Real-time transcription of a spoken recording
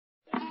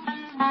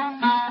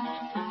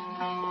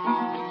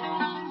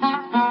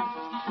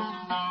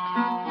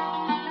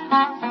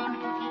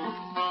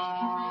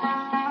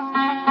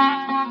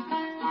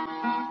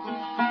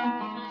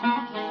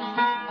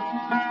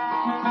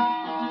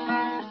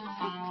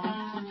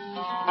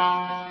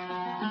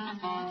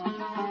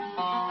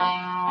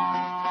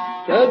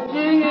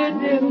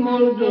Kötüydüm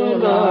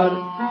vurdular,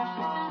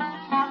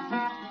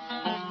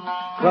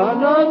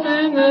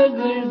 kanadımı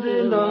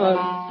kırdılar.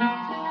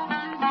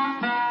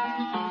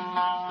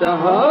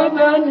 Daha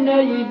ben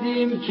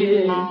neydim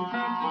ki,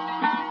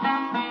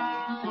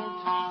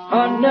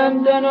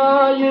 annemden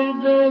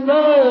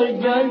ayırdılar,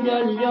 gel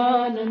gel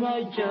yanıma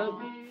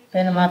kabir.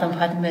 Benim adım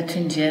Fadime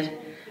Tuncer,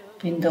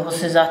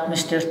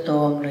 1964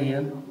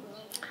 doğumluyum.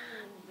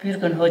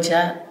 Bir gün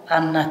hoca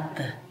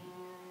anlattı.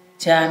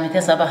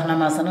 Camide sabah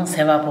namazının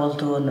sevap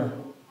olduğunu,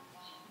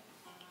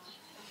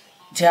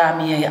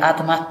 camiye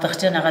adım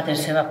attıkça ne kadar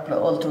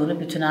sevaplı olduğunu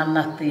bütün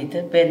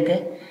anlattıydı. Ben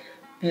de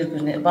bir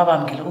gün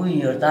babamgil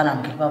uyuyordu,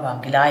 anamgil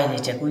babamgil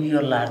ailecek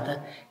uyuyorlardı.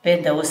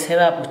 Ben de o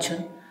sevap için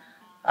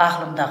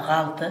aklımda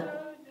kaldı.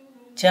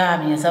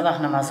 Camiye sabah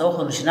namazı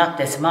okunuşun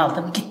abdestimi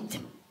aldım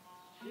gittim.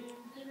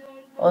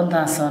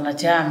 Ondan sonra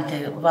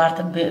camide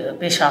vardım,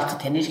 5-6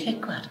 tane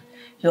erkek var.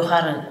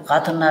 Yukarı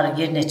kadınların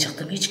yerine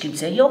çıktım, hiç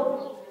kimse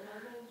yok.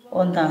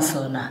 Ondan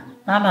sonra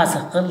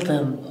namazı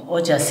kıldım,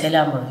 hoca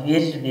selamı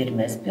verir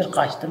vermez bir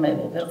kaçtım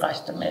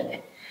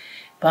eve.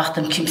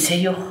 Baktım kimse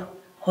yok.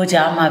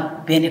 Hoca ama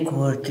beni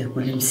gördü,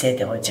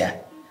 gülümsedi hoca.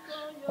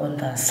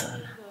 Ondan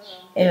sonra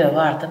eve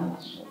vardım,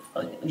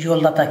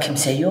 yolda da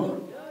kimse yok.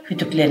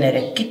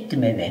 Hüdüklenerek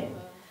gittim eve.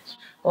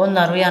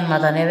 Onlar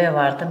uyanmadan eve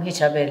vardım,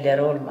 hiç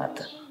haberleri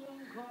olmadı.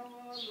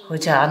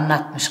 Hoca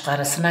anlatmış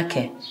karısına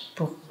ki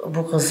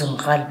bu kızın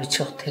kalbi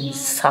çok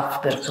temiz,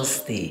 saf bir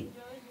kız değil.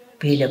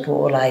 Böyle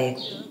bu olayı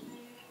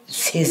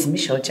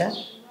sezmiş hoca.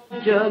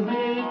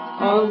 Kabir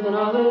aldın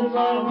alır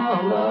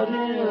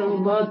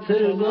parmakları,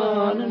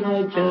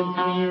 batırganına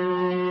kabir.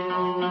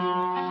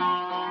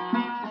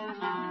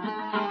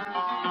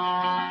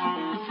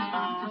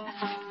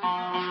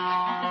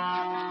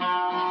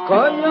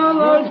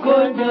 Kayalar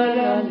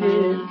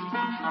gölgelendi,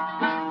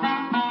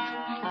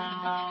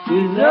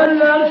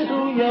 güzeller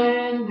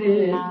suya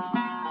indi.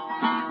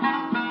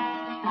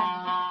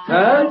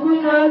 Her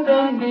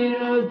günlerden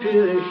bir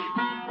öpüş,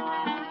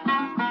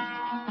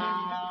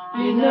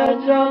 yine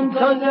can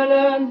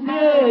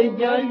tazelendi.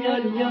 Gel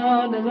gel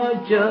yanıma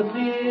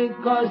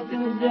kabir,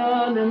 kastım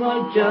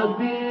canıma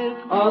kabir.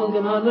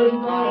 Aldın alır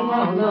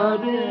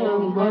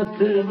parmaklarım,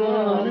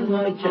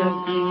 batırganıma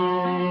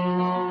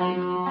kabir.